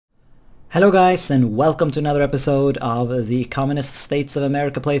Hello guys, and welcome to another episode of the Communist States of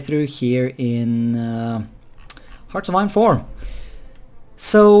America playthrough here in Hearts of Iron 4.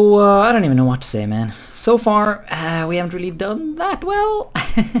 So, I don't even know what to say, man. So far, we haven't really done that well.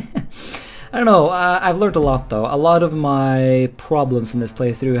 I don't know, I've learned a lot though. A lot of my problems in this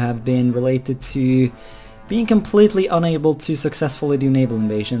playthrough have been related to being completely unable to successfully do naval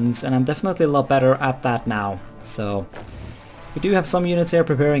invasions, and I'm definitely a lot better at that now. So we do have some units here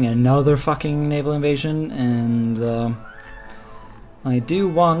preparing another fucking naval invasion, and I do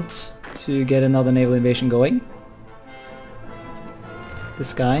want to get another naval invasion going.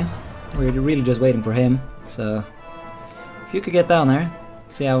 This guy, we're really just waiting for him, so if you could get down there,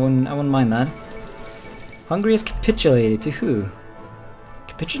 see, I wouldn't mind that. Hungary has capitulated to who?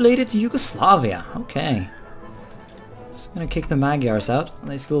 Capitulated to Yugoslavia, okay. So I'm gonna kick the Magyars out.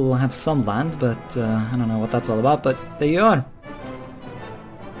 They still have some land, but I don't know what that's all about, but there you are.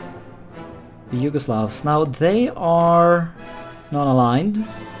 The Yugoslavs. Now they are non-aligned.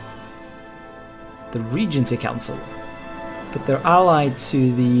 The Regency Council. But they're allied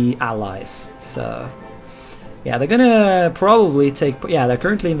to the Allies. So yeah, they're gonna probably take... Yeah, they're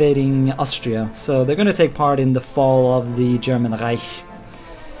currently invading Austria. So they're gonna take part in the fall of the German Reich.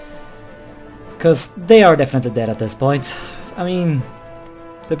 Because they are definitely dead at this point. I mean,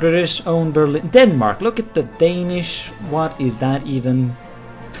 the British own Berlin. Denmark, look at the Danish. What is that even?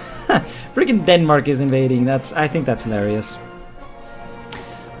 Freaking Denmark is invading. I think that's hilarious.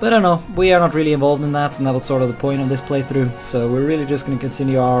 But I don't know, we are not really involved in that, and that was sort of the point of this playthrough. So we're really just going to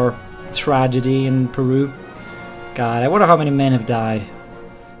continue our tragedy in Peru. God, I wonder how many men have died.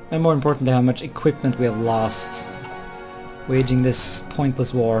 And more importantly, how much equipment we have lost waging this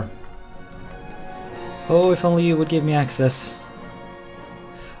pointless war. Oh, if only you would give me access.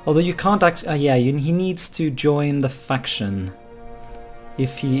 Although you can't actually... yeah, he needs to join the faction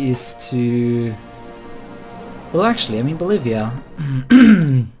if he is to... Well, actually, I mean, Bolivia...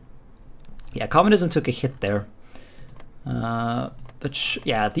 yeah, communism took a hit there. But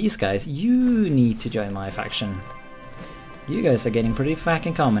yeah, these guys, you need to join my faction. You guys are getting pretty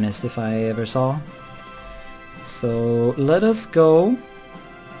fucking communist, if I ever saw. So, let us go.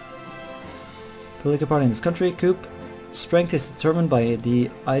 Political party in this country, coup. Strength is determined by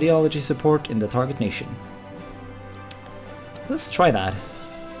the ideology support in the target nation. Let's try that.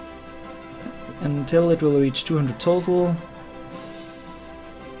 Until it will reach 200 total.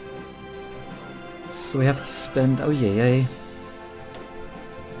 So we have to spend... Oh yeah.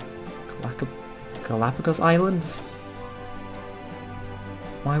 Galapagos Islands?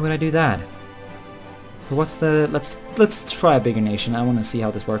 Why would I do that? Or what's the... Let's try a bigger nation. I want to see how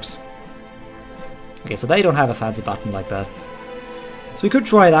this works. Okay, so they don't have a fancy button like that. So we could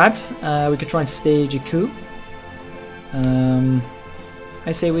try that. We could try and stage a coup.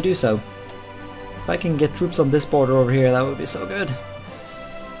 I say we do so. If I can get troops on this border over here, that would be so good.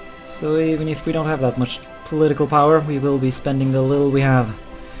 So even if we don't have that much political power, we will be spending the little we have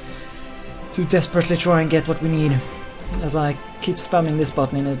to desperately try and get what we need. As I keep spamming this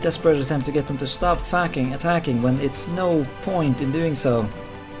button in a desperate attempt to get them to stop fucking attacking when it's no point in doing so.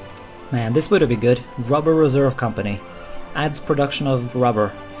 Man, this would have been good. Rubber Reserve Company. Adds production of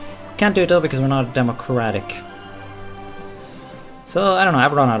rubber. Can't do it though because we're not democratic. So, I don't know,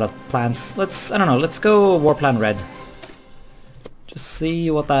 I've run out of plans. I don't know, let's go War Plan Red. Just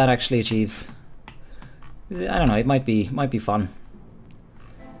see what that actually achieves. I don't know, it might be fun.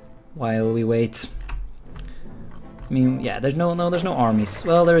 While we wait. I mean, yeah, there's no armies.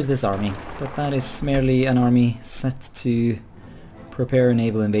 Well, there is this army, but that is merely an army set to prepare a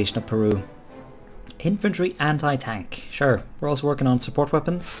naval invasion of Peru. Infantry anti-tank. Sure. We're also working on support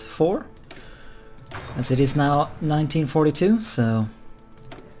weapons 4. As it is now 1942, so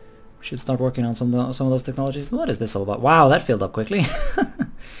we should start working on some of those technologies. What is this all about? Wow, that filled up quickly.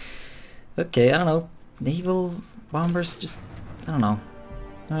 Okay, I don't know. Naval bombers, just... I don't know.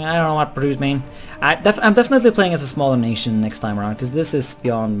 I don't know what Peru's mean. I'm definitely playing as a smaller nation next time around, because this is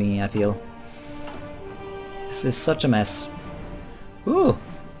beyond me, I feel. This is such a mess. Ooh!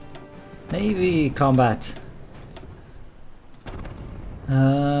 Navy combat.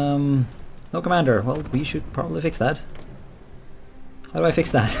 No commander. Well, we should probably fix that. How do I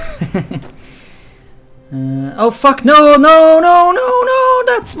fix that? Oh fuck! No!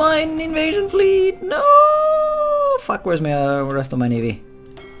 That's my invasion fleet! No! Fuck, where's my rest of my navy?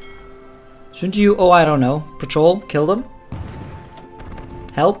 Shouldn't you... Oh, I don't know. Patrol? Kill them?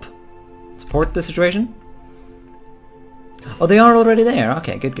 Help? Support the situation? Oh, they are already there.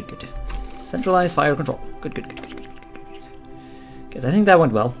 Okay, good. Centralized fire control. Good. Because I think that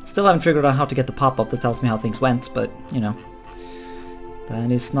went well. Still haven't figured out how to get the pop-up that tells me how things went, but, you know. That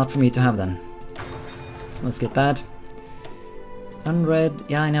is not for me to have then. Let's get that. Unread,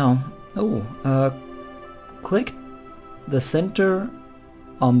 yeah, I know. Oh, click the center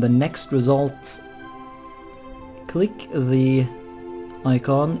on the next result. Click the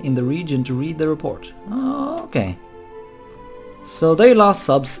icon in the region to read the report. Oh, okay. So they lost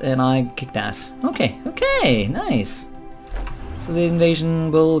subs and I kicked ass. Okay, okay, nice. So the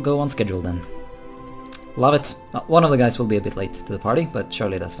invasion will go on schedule then. Love it. One of the guys will be a bit late to the party, but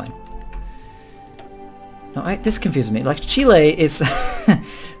surely that's fine. No, this confuses me. Like Chile is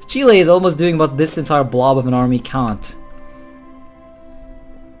Chile is almost doing what this entire blob of an army can't.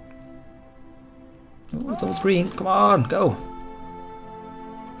 Oh, it's almost green. Come on, go.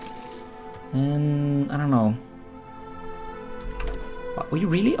 And I don't know. What, were you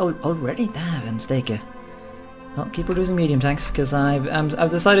really already? Damn, Stake. Well, keep producing medium tanks, because I've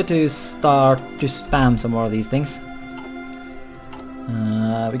decided to start to spam some more of these things.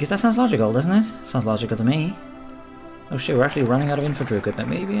 Because that sounds logical, doesn't it? Sounds logical to me. Oh shit, we're actually running out of infantry equipment.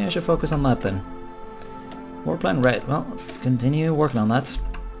 Maybe I should focus on that then. War plan red. Well, let's continue working on that.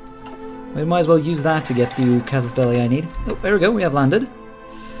 We might as well use that to get the casus belli I need. Oh, there we go, we have landed.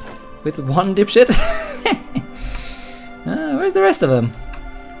 With one dipshit. Where's the rest of them?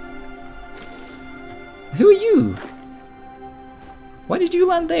 Who are you? Why did you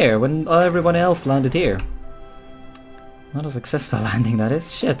land there when everyone else landed here? Not a successful landing, that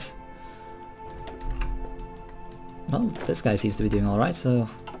is. Shit. Well, this guy seems to be doing alright, so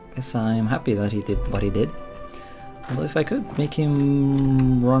I guess I'm happy that he did what he did. Although if I could make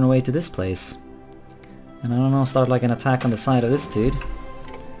him run away to this place, and I don't know, start like an attack on the side of this dude,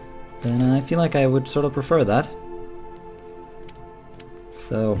 then I feel like I would sort of prefer that.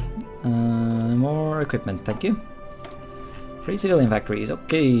 So, more equipment, thank you. 3 civilian factories,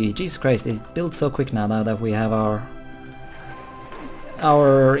 okay, Jesus Christ, they build so quick now that we have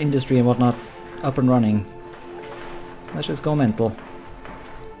our industry and whatnot up and running. Let's just go mental.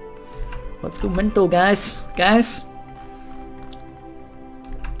 Let's go mental, guys! Guys!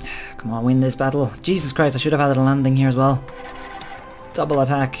 Come on, win this battle. Jesus Christ, I should have had a landing here as well. Double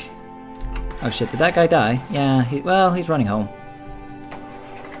attack. Oh shit, did that guy die? Yeah, well, he's running home.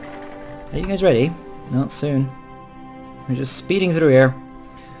 Are you guys ready? No, soon. We're just speeding through here.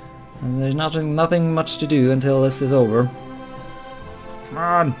 And there's nothing much to do until this is over. Come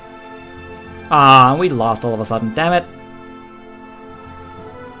on! Ah, we lost all of a sudden, damn it!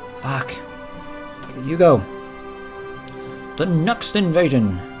 Fuck. Okay, you go. The next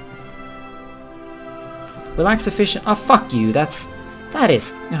invasion. We lack sufficient. Oh, fuck you. That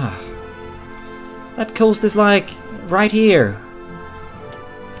is. That coast is like right here.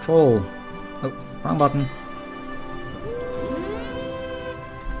 Control. Oh, wrong button.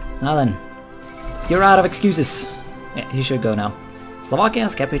 Now then, you're out of excuses. Yeah, he should go now. Slovakia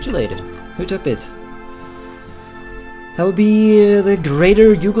has capitulated. Who took it? That would be the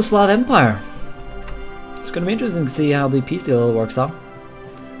Greater Yugoslav Empire. It's going to be interesting to see how the peace deal works out.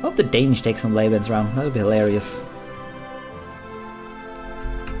 I hope the Danish take some Laban's around. That would be hilarious.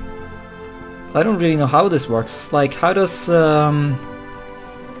 I don't really know how this works. Like, how does the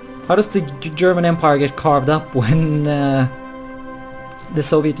German Empire get carved up when the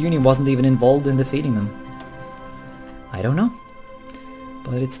Soviet Union wasn't even involved in defeating them? I don't know.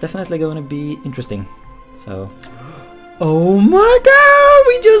 But it's definitely going to be interesting. So... Oh my god!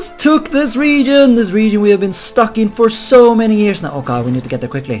 We just took this region! This region we have been stuck in for so many years now. Oh god, we need to get there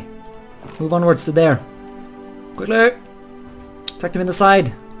quickly. Move onwards to there. Quickly! Attack them in the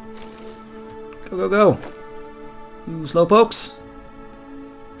side. Go, go, go. You slowpokes.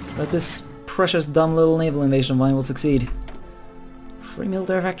 So that this precious dumb little naval invasion of mine will succeed. 3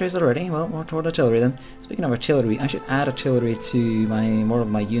 military factories already? Well, more toward artillery then. Speaking of artillery, I should add artillery to more of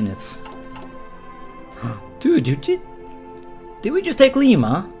my units. Dude, did we just take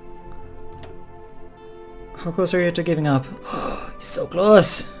Lima? How close are you to giving up? He's so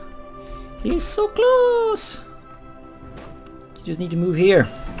close! He's so close! You just need to move here.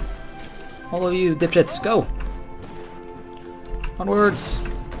 All of you dipshits, go! Onwards!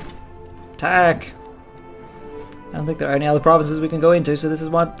 Attack! I don't think there are any other provinces we can go into, so this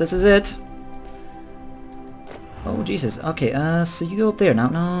is it! Oh Jesus, okay, so you go up there now.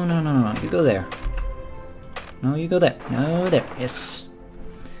 No, you go there. No, you go there. No, there. Yes.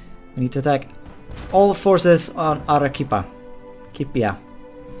 We need to attack all forces on Arequipa. Kipia.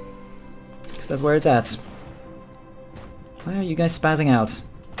 Because that's where it's at. Why are you guys spazzing out?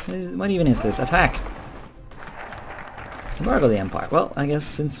 What even is this? Attack! Embargo the Empire. Well, I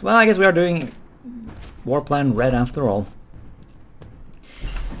guess we are doing War Plan Red after all.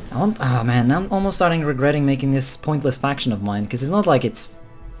 Oh man, I'm almost starting regretting making this pointless faction of mine, because it's not like it's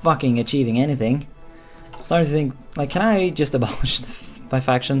fucking achieving anything. I'm starting to think, like, can I just abolish my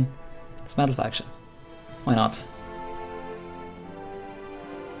faction? Dismantle faction. Why not?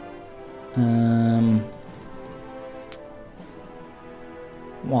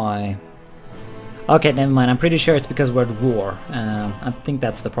 Why? Okay, never mind. I'm pretty sure it's because we're at war. I think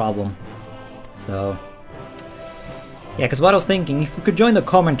that's the problem. So... yeah, because what I was thinking, if we could join the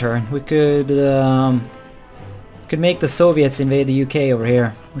Comintern, we could make the Soviets invade the UK over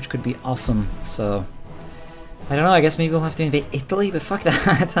here, which could be awesome. So... I don't know, I guess maybe we'll have to invade Italy, but fuck that.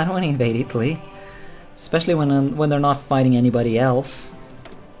 I don't want to invade Italy. Especially when they're not fighting anybody else.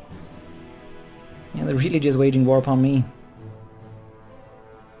 Yeah, they're really just waging war upon me.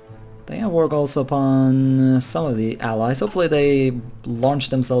 They have work also upon some of the allies. Hopefully they launch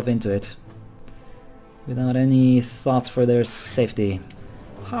themselves into it without any thoughts for their safety.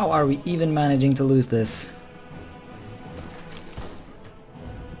 How are we even managing to lose this?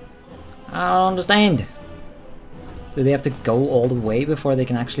 I don't understand. Do they have to go all the way before they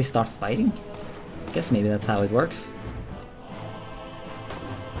can actually start fighting? I guess maybe that's how it works.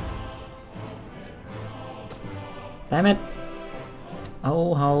 Damn it!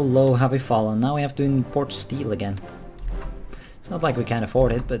 Oh, how low have we fallen. Now we have to import steel again. It's not like we can't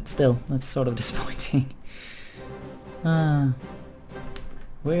afford it, but still, that's sort of disappointing. We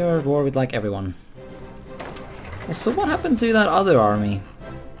are at war with like everyone. Well, so what happened to that other army?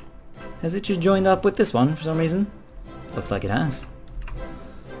 Has it just joined up with this one for some reason? Looks like it has.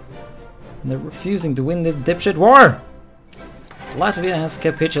 And they're refusing to win this dipshit war! Latvia has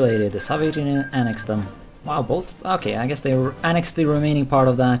capitulated. The Soviet Union annexed them. Wow, both? Okay, I guess they annexed the remaining part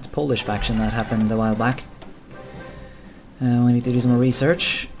of that Polish faction that happened a while back. We need to do some more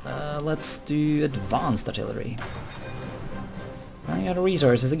research. Let's do advanced artillery. Running out of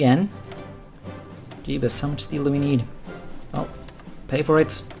resources again. Jeebus, how much steel do we need? Well, pay for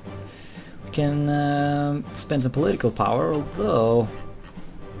it. We can spend some political power, although...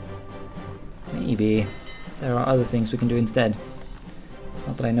 maybe there are other things we can do instead.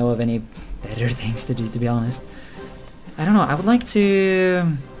 Not that I know of any better things to do, to be honest. I don't know, I would like to...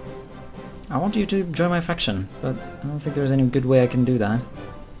 I want you to join my faction, but I don't think there's any good way I can do that.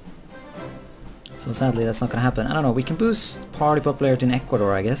 So sadly that's not gonna happen. I don't know, we can boost party popularity in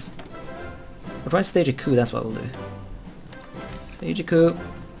Ecuador, I guess. Or try to stage a coup, that's what we'll do. Stage a coup.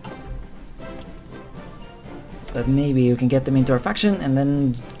 But maybe we can get them into our faction and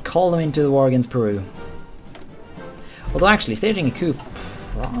then call them into the war against Peru. Although actually, staging a coup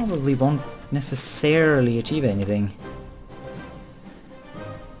probably won't necessarily achieve anything.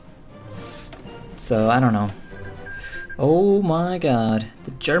 So, I don't know. Oh my god,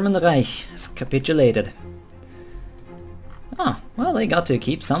 the German Reich has capitulated. Ah, well they got to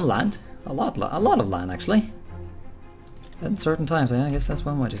keep some land. A lot of land actually. At certain times, I guess that's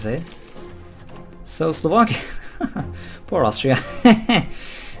one way to say it. So Slovakia... poor Austria.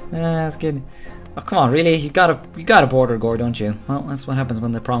 That's good. Oh come on, really? You got a border gore, don't you? Well, that's what happens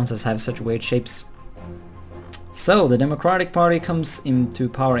when the provinces have such weird shapes. So the Democratic Party comes into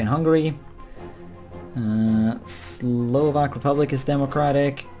power in Hungary. Slovak Republic is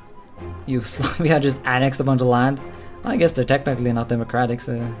democratic. Yugoslavia just annexed a bunch of land. I guess they're technically not democratic,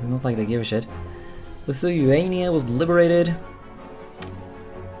 so it's not like they give a shit. Lithuania was liberated.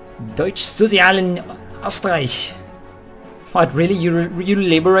 Deutsch Sozialen Österreich. What, really? You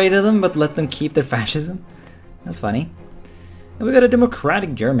liberated them but let them keep their fascism? That's funny. And we got a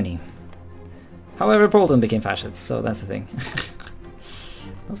democratic Germany. However, Poland became fascist, so that's the thing.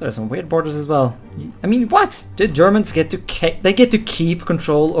 Those are some weird borders as well. I mean, what? The Germans get to keep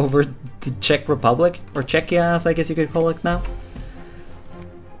control over the Czech Republic? Or Czechia, as I guess you could call it now.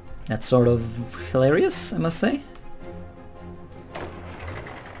 That's sort of hilarious, I must say.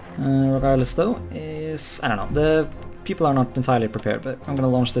 Regardless though, I don't know, the people are not entirely prepared, but I'm gonna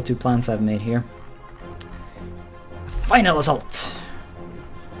launch the 2 plans I've made here. Final assault!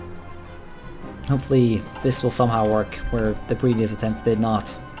 Hopefully this will somehow work, where the previous attempt did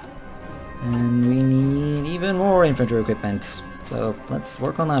not. And we need even more infantry equipment, so let's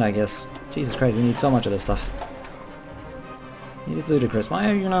work on that, I guess. Jesus Christ, we need so much of this stuff. It is ludicrous. Why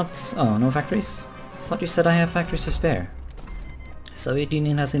are you not... oh, no factories? I thought you said I have factories to spare. Soviet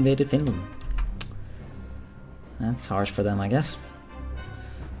Union has invaded Finland. That's harsh for them, I guess.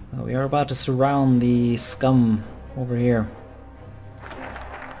 Well, we are about to surround the scum over here.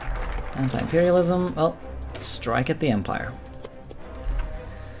 Anti-imperialism, well, strike at the Empire.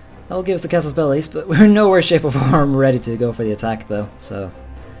 That'll give us the casus bellis, but we're in nowhere, shape or form ready to go for the attack though, so...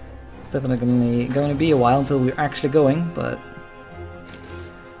 it's definitely going to be a while until we're actually going, but...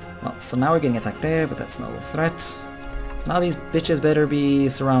 Well, so now we're getting attacked there, but that's no threat. So now these bitches better be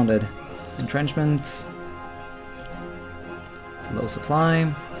surrounded. Entrenchment. Low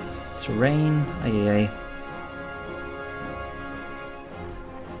supply. Terrain. Ay.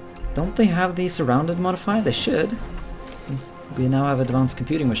 Don't they have the surrounded modifier? They should. We now have advanced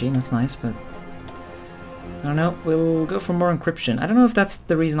computing machine, that's nice, but I don't know, we'll go for more encryption. I don't know if that's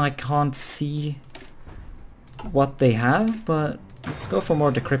the reason I can't see what they have, but let's go for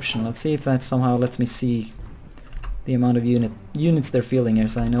more decryption. Let's see if that somehow lets me see the amount of units they're fielding here,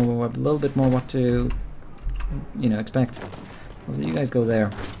 so I know a little bit more what to, you know, expect. Also, you guys go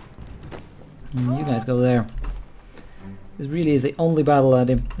there. And you guys go there. This really is the only battle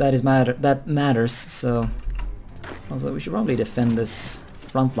that matters, so also we should probably defend this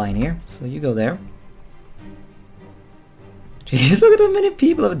front line here. So you go there. Jeez, look at how many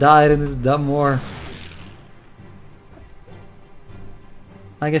people have died in this dumb war.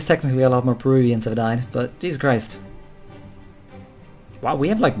 I guess technically a lot more Peruvians have died, but Jesus Christ. Wow, we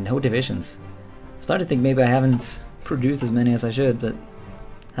have like no divisions. I'm starting to think maybe I haven't produced as many as I should, but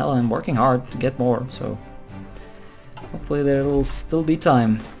hell, I'm working hard to get more, so hopefully there'll still be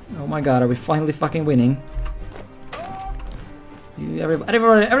time. Oh my god, are we finally fucking winning?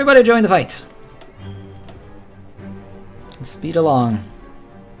 Everybody join the fight! Speed along.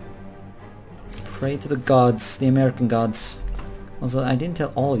 Pray to the gods, the American gods. Also, I didn't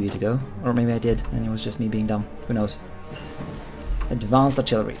tell all of you to go. Or maybe I did, and it was just me being dumb. Who knows? Advanced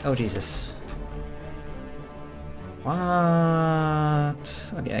artillery. Oh, Jesus. What?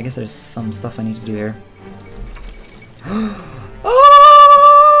 Okay, I guess there's some stuff I need to do here.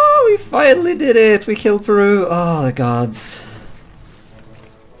 Oh! We finally did it! We killed Peru! Oh, the gods.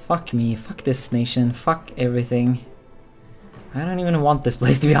 Fuck me. Fuck this nation. Fuck everything. I don't even want this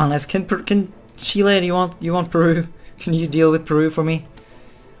place, to be honest. Can Chile, do you want Peru? Can you deal with Peru for me?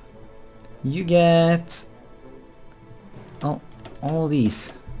 You get all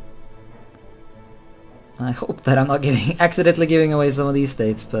these. I hope that I'm not accidentally giving away some of these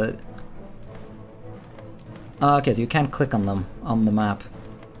states, but okay, so you can't click on them on the map.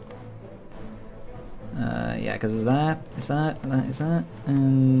 Yeah, because is that,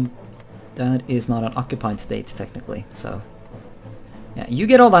 and that is not an occupied state technically. So yeah, you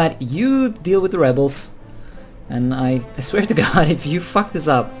get all that. You deal with the rebels. And I swear to God, if you fuck this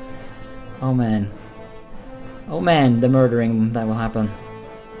up, oh man, the murdering that will happen.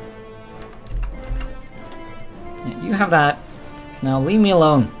 Yeah, you have that. Now leave me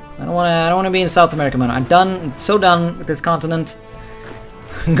alone. I don't want to be in South America, man. I'm so done with this continent.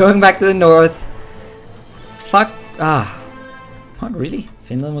 I'm going back to the north. Fuck. What, really?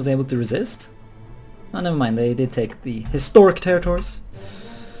 Finland was able to resist? Oh, never mind. They did take the historic territories.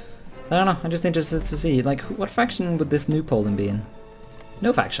 I don't know, I'm just interested to see, like, what faction would this new Poland be in?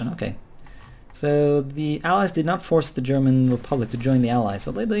 No faction, okay. So the Allies did not force the German Republic to join the Allies,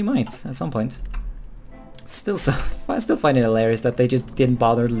 so they might at some point. Still, so I still find it hilarious that they just didn't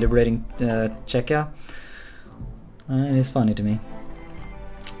bother liberating Czechia. It is funny to me.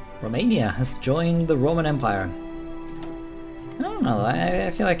 Romania has joined the Roman Empire. I don't know, I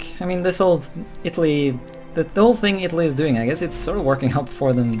feel like, I mean, this whole Italy, the whole thing Italy is doing, I guess it's sort of working out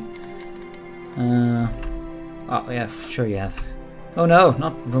for them. Oh yeah, sure you have. Oh no,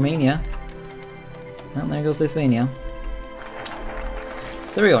 not Romania. Well, there goes Lithuania.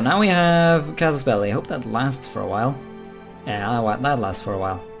 So there we go, now we have Casus I hope that lasts for a while. Yeah, that lasts for a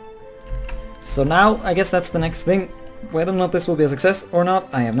while. So now, I guess that's the next thing. Whether or not this will be a success or not,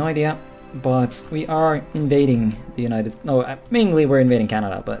 I have no idea. But we are invading the mainly we're invading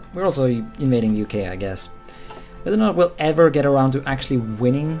Canada, but we're also invading the UK, I guess. Whether or not we'll ever get around to actually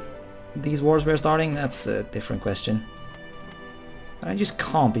winning these wars we're starting, that's a different question. But I just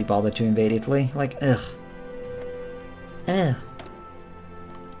can't be bothered to invade Italy. Like, ugh.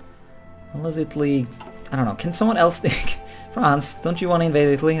 Unless Italy... I don't know, can someone else think... France, don't you want to invade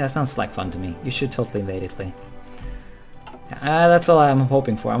Italy? That sounds like fun to me. You should totally invade Italy. That's all I'm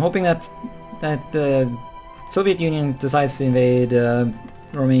hoping for. I'm hoping that the Soviet Union decides to invade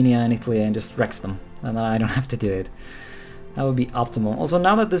Romania and Italy and just wrecks them. And then I don't have to do it. That would be optimal. Also,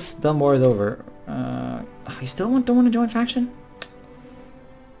 now that this dumb war is over, you still don't want to join faction?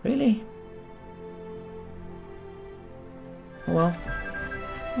 Really? Oh well.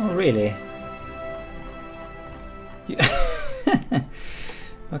 Oh really?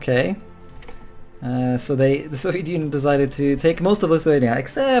 Okay. So the Soviet Union decided to take most of Lithuania,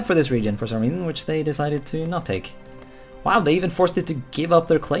 except for this region for some reason, which they decided to not take. Wow, they even forced it to give up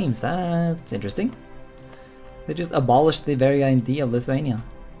their claims. That's interesting. They just abolished the very idea of Lithuania.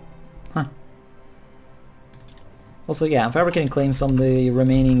 Huh. Also, yeah, I'm fabricating claims on the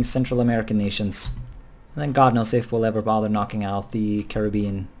remaining Central American nations. And then God knows if we'll ever bother knocking out the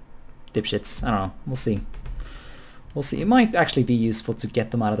Caribbean dipshits. I don't know. We'll see. We'll see. It might actually be useful to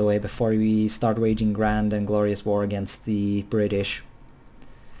get them out of the way before we start waging grand and glorious war against the British.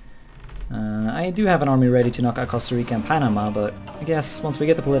 I do have an army ready to knock out Costa Rica and Panama, but I guess once we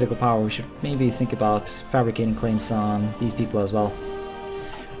get the political power we should maybe think about fabricating claims on these people as well.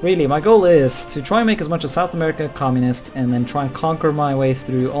 Really, my goal is to try and make as much of South America communist and then try and conquer my way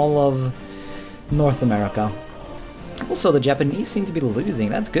through all of North America. Also, the Japanese seem to be losing.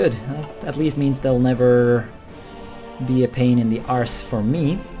 That's good. That at least means they'll never be a pain in the arse for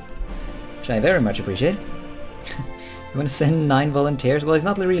me, which I very much appreciate. You want to send 9 volunteers? Well, it's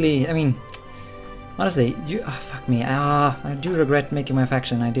not really... I mean, honestly, fuck me. I do regret making my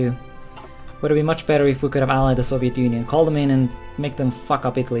faction, I do. Would it be much better if we could have allied the Soviet Union, call them in and make them fuck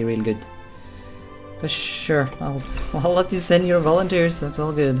up Italy real good. But sure, I'll let you send your volunteers, that's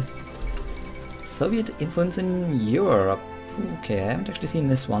all good. Soviet influence in Europe. Okay, I haven't actually seen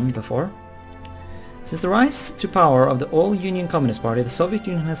this one before. Since the rise to power of the All-Union Communist Party, the Soviet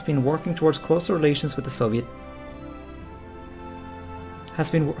Union has been working towards closer relations with the Soviet...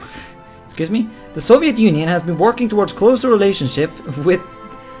 Excuse me? The Soviet Union has been working towards closer relationship with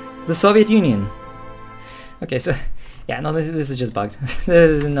the Soviet Union. Okay, so... Yeah, no, this is just bugged.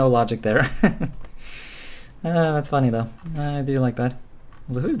 There's no logic there. That's funny though. I do like that.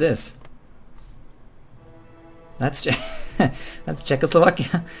 So who's this? That's that's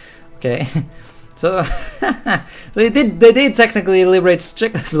Czechoslovakia. Okay. So they did technically liberate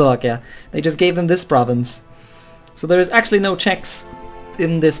Czechoslovakia. They just gave them this province. So there's actually no Czechs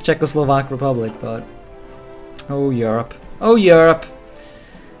in this Czechoslovak Republic, but oh Europe. Oh Europe.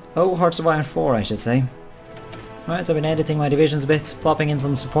 Oh Hearts of Iron 4, I should say. Alright, so I've been editing my divisions a bit, plopping in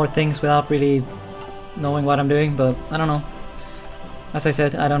some support things without really knowing what I'm doing, but I don't know. As I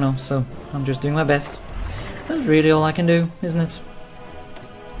said, I don't know, so I'm just doing my best. That's really all I can do, isn't it?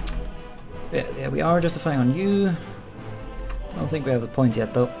 Yeah, we are justifying on you. I don't think we have the points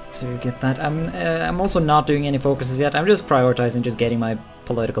yet though to get that. I'm also not doing any focuses yet. I'm just prioritizing just getting my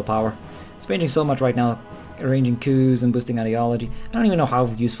political power. It's changing so much right now, arranging coups and boosting ideology. I don't even know how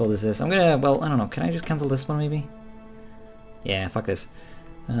useful this is. I'm gonna, well, I don't know. Can I just cancel this one maybe? Yeah, fuck this.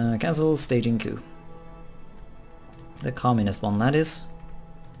 Cancel staging coup. The communist one, that is.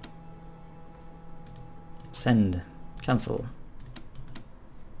 Send. Cancel.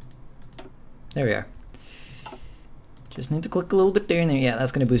 There we are. Just need to click a little bit there and there. Yeah,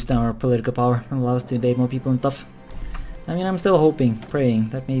 that's gonna boost our political power and allow us to invade more people and stuff. I mean, I'm still hoping, praying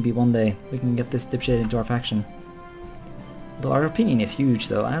that maybe one day we can get this dipshit into our faction. Though our opinion is huge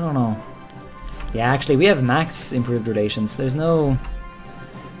though, I don't know. Yeah, actually we have max improved relations. There's no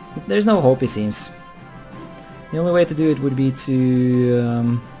hope, it seems. The only way to do it would be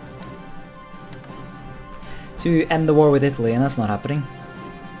to end the war with Italy, and that's not happening.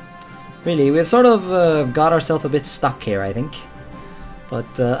 Really, we've sort of got ourselves a bit stuck here, I think.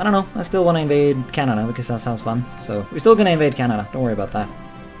 But I don't know, I still want to invade Canada because that sounds fun. So we're still going to invade Canada, don't worry about that.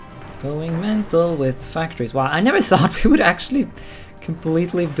 Going mental with factories. Wow, I never thought we would actually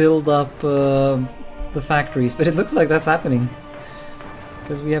completely build up the factories, but it looks like that's happening.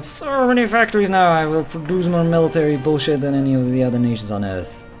 Because we have so many factories now, I will produce more military bullshit than any of the other nations on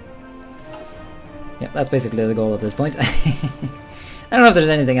Earth. Yeah, that's basically the goal at this point. I don't know if there's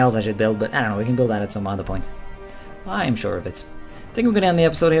anything else I should build, but I don't know, we can build that at some other point. I'm sure of it. I think we're going to end the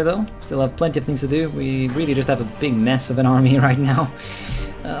episode here though. Still have plenty of things to do. We really just have a big mess of an army right now.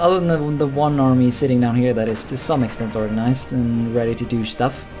 Other than the one army sitting down here that is to some extent organized and ready to do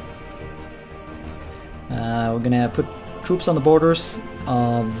stuff. We're going to put troops on the borders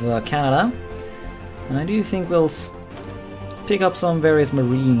of Canada. And I do think we'll pick up some various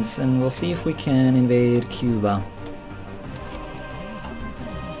marines and we'll see if we can invade Cuba.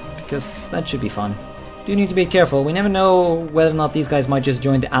 Because that should be fun. Do need to be careful. We never know whether or not these guys might just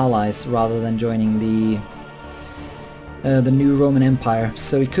join the Allies rather than joining the new Roman Empire.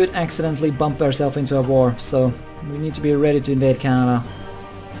 So we could accidentally bump ourselves into a war. So we need to be ready to invade Canada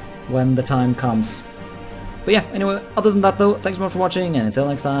when the time comes. But yeah, anyway, other than that though, thanks more for watching and until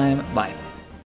next time, bye.